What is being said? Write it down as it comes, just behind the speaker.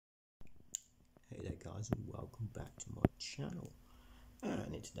Hey there guys, and welcome back to my channel.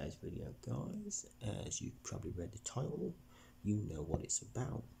 And in today's video guys, as you probably read the title, you know what it's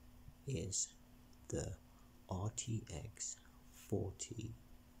about. Is the RTX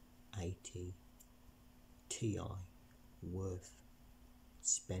 4080 Ti worth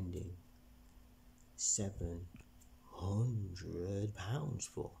spending £700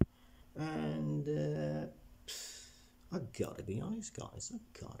 for? And I gotta be honest guys, I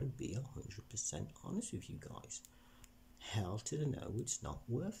gotta be 100% honest with you guys. Hell to the no, it's not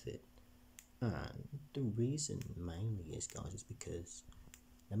worth it. And the reason mainly is guys, is because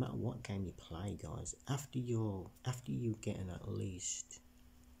no matter what game you play guys, after you're getting at least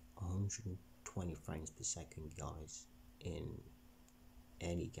 120 frames per second guys in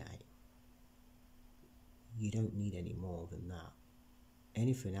any game, you don't need any more than that.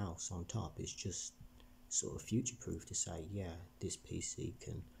 Anything else on top is just sort of future proof to say, yeah, this PC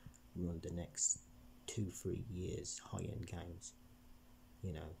can run the next 2-3 years high-end games,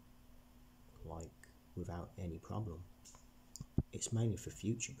 you know, like without any problem. It's mainly for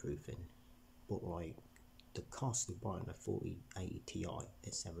future proofing, but like the cost of buying a 4080 Ti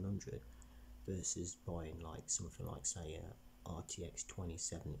at 700 versus buying like something like say a RTX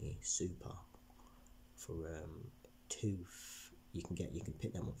 2070 Super for you can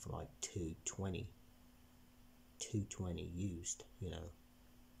pick them up for like 220 used, you know,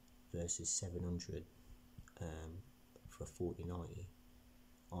 versus 700 for 4090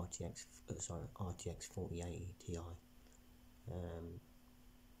 RTX 4080 Ti.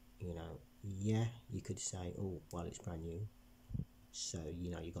 You know, yeah, you could say, oh well, it's brand new, so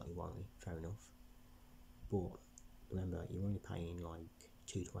you know you got your warranty, fair enough, but remember you're only paying like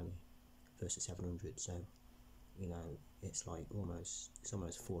 220 versus 700, so you know it's like almost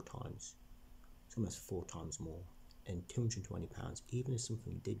four times more. And £220, even if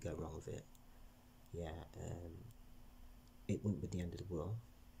something did go wrong with it, yeah, it wouldn't be the end of the world,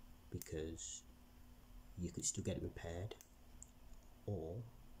 because you could still get it repaired. Or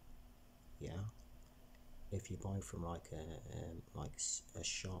yeah, if you buy from like a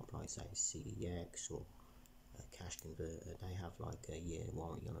shop like say CEX or a Cash Converter, they have like a year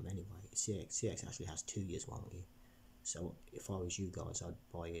warranty on them anyway. CEX actually has 2 years warranty. So if I was you guys, I'd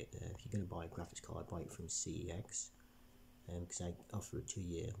buy it, if you're going to buy a graphics card, buy it from CEX, because they offer a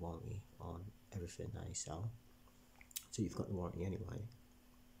 2-year warranty on everything they sell, so you've got the warranty anyway.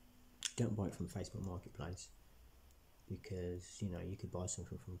 Don't buy it from Facebook Marketplace, because you know you could buy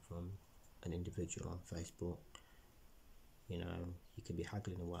something from an individual on Facebook, you know, you could be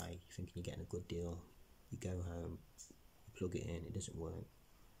haggling away, you're thinking you're getting a good deal, you go home, you plug it in, it doesn't work,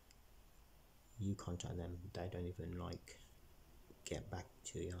 you contact them, they don't even like get back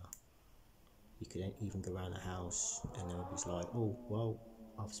to you. You could even go around the house and nobody's like, oh well,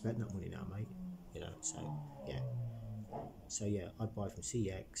 I've spent that money now mate, you know. So yeah, I'd buy from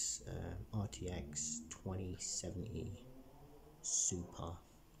CX RTX 2070 Super,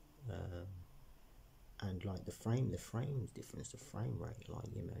 and like the frame difference, the frame rate,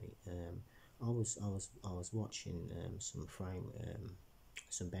 like, you know, I was watching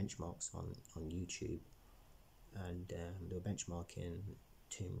some benchmarks on YouTube, and they were benchmarking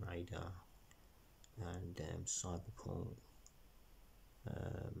Tomb Raider and Cyberpunk.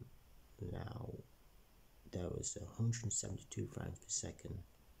 Now there was 172 frames per second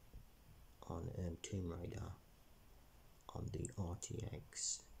on Tomb Raider on the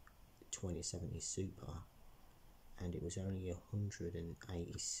RTX 2070 Super, and it was only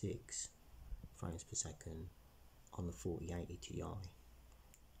 186 frames per second on the 4080 Ti,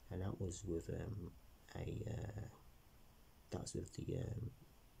 and that was with the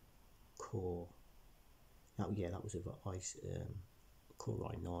core. That was with the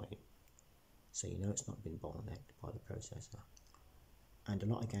Core i9, so you know it's not been bottlenecked by the processor. And a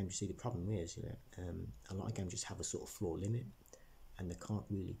lot of games, you see, the problem is, you know, a lot of games just have a sort of floor limit, and they can't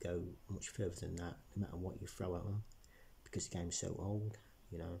really go much further than that, no matter what you throw at them, because the game's so old,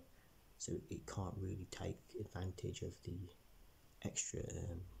 you know, so it can't really take advantage of the extra,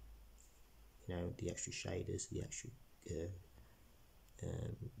 you know, the extra shaders, the extra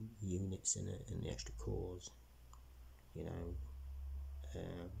units in it, and the extra cores, you know,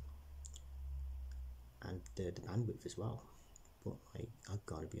 and the bandwidth as well. But like, I've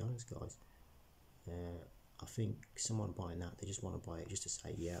got to be honest guys, I think someone buying that, they just want to buy it just to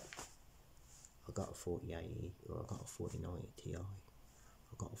say, yeah, I got a 4080, or I got a 4090 Ti,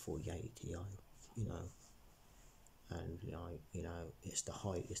 I got a 4080 Ti, you know, and like, you know, it's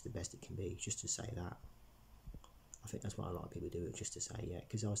the best it can be, just to say that. I think that's what a lot of people do, it just to say, yeah,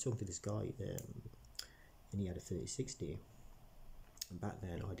 because I was talking to this guy, and he had a 3060, And back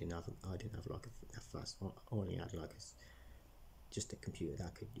then, I didn't have like a fast. I only had like just a computer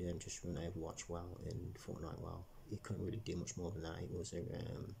that could just run Overwatch well and Fortnite well. It couldn't really do much more than that. It was a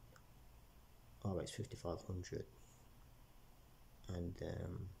RX 5500, and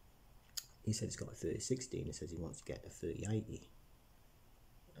he said it's got a 3060, and he says he wants to get a 3080.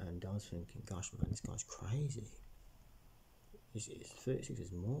 And I was thinking, gosh, man, this guy's crazy. His 36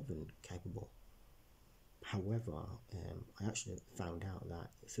 is more than capable. However, I actually found out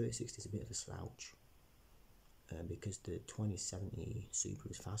that 3060 is a bit of a slouch because the 2070 Super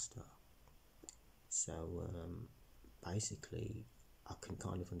is faster. So basically, I can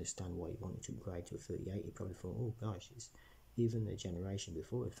kind of understand why he wanted to upgrade to a 3080. He probably thought, oh gosh, even the generation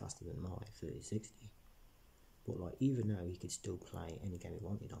before is faster than my 3060. But like, even though he could still play any game he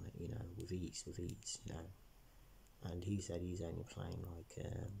wanted on it, you know, with ease, you know. And he said he's only playing like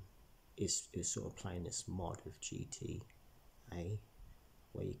is sort of playing this mod of GTA,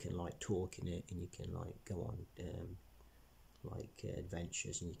 where you can like talk in it, and you can like go on like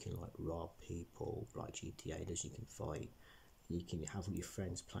adventures, and you can like rob people like GTA does. You can fight, and you can have all your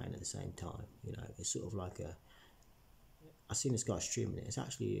friends playing at the same time. You know, it's sort of like a. I seen this guy streaming it. It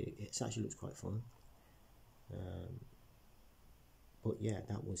actually looks quite fun. But yeah,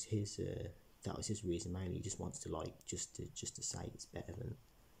 that was his reason mainly. He just wants to like just to say it's better than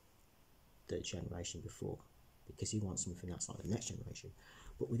the generation before, because he wants something that's like the next generation.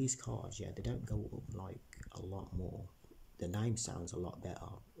 But with these cards, yeah, they don't go up like a lot more. The name sounds a lot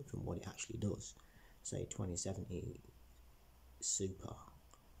better than what it actually does. Say 2070 Super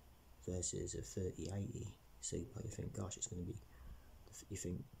versus a 3080 Super. You think, gosh, it's going to be. You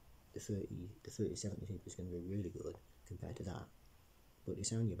think the 3070 Super is going to be really good compared to that. But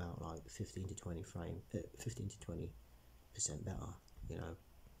it's only about like 15 to 20% better. You know,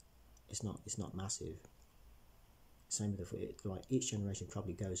 it's not massive. Same with like each generation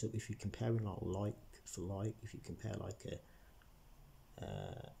probably goes up if you're comparing like for like. If you compare like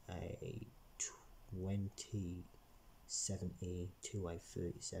a 2070 to a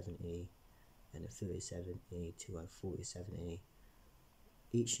 3070 and a 3070 to a 4070,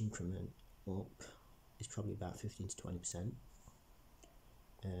 each increment up is probably about 15 to 20%.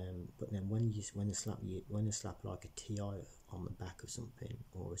 But then when they slap like a Ti on the back of something,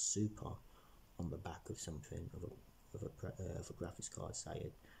 or a Super on the back of something of a graphics card,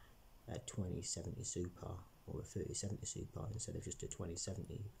 say a 2070 Super or a 3070 Super, instead of just a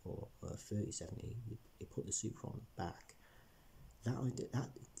 2070 or a 3070, you put the Super on the back.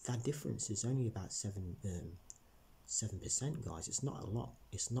 That difference is only about 7%, guys. It's not a lot.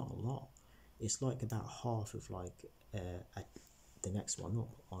 It's like about half of like the next one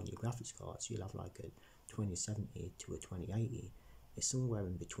up on your graphics card. So you'll have like a 2070 to a 2080. It's somewhere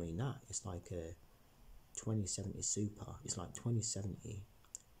in between that. It's like a 2070 Super. It's like 2070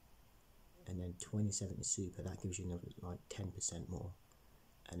 and then 2070 Super. That gives you another like 10% more.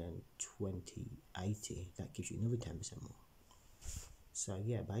 And then 2080, that gives you another 10% more. So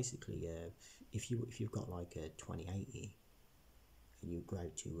yeah, basically, if you've got like a 2080 and you go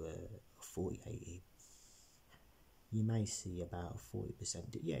to a 4080, you may see about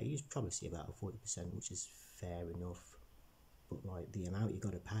 40%. Yeah, you probably see about 40%, which is fair enough. But like the amount you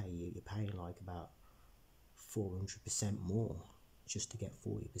got to pay, you're paying like about 400% more just to get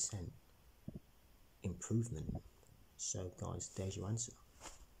 40% improvement. So guys, there's your answer.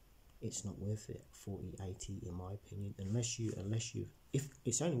 It's not worth it. 4080, in my opinion, unless you if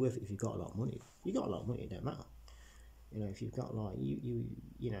it's only worth it if you've got a lot of money. You got a lot of money, it don't matter. You know, if you've got like you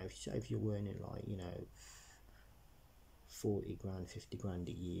know, if you're earning like, you know, 40 grand, 50 grand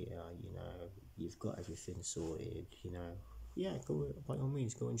a year, you know, you've got everything sorted, you know, yeah, go, by all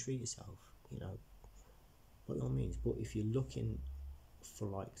means, go and treat yourself, you know, by all means. But if you're looking for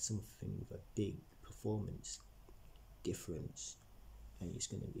like something with a big performance difference, and it's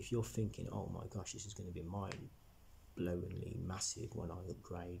gonna, if you're thinking, oh my gosh, this is gonna be mind-blowingly massive when I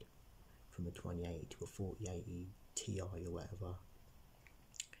upgrade from a 2080 to a 4080 Ti or whatever,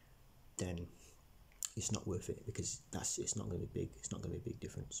 then it's not worth it, because it's not going to be big. It's not going to be a big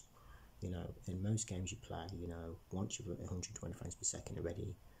difference. You know, in most games you play, you know, once you're at 120 frames per second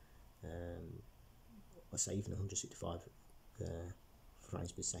already, I say even 165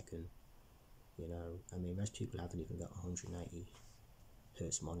 frames per second. You know, I mean, most people haven't even got 180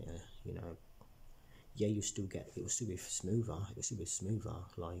 hertz monitor. You know, yeah, it will still be smoother. It will still be smoother,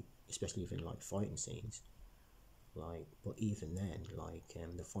 like especially even like fighting scenes. Like, but even then, like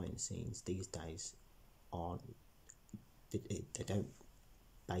the fighting scenes these days aren't. They don't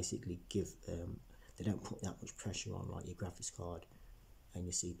basically give. They don't put that much pressure on like your graphics card and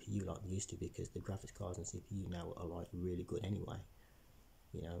your CPU like they used to, because the graphics cards and CPU now are like really good anyway.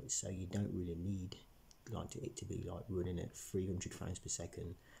 you know, so you don't really need like it to be like running at 300 frames per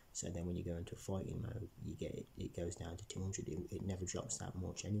second. So then when you go into fighting mode, you get it goes down to 200. It never drops that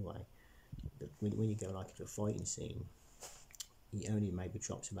much anyway. But when you go like into a fighting scene, it only maybe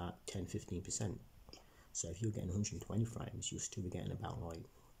drops about 10-15%. So if you're getting 120 frames, you'll still be getting about like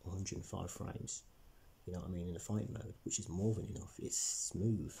 105 frames. You know what I mean, in the fighting mode, which is more than enough. It's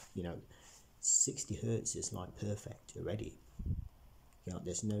smooth. You know, 60 hertz is like perfect already. You know,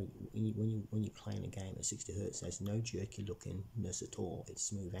 there's no when you're playing a game at 60 hertz, there's no jerky lookingness at all. It's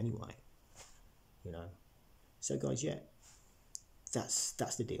smooth anyway. You know. So guys, yeah, that's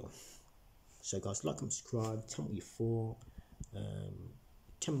the deal. So guys, like and subscribe. Tell me what you thought.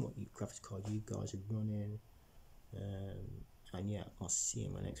 Tell me what graphics card you guys are running. And yeah, I'll see you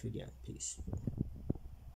in my next video. Peace.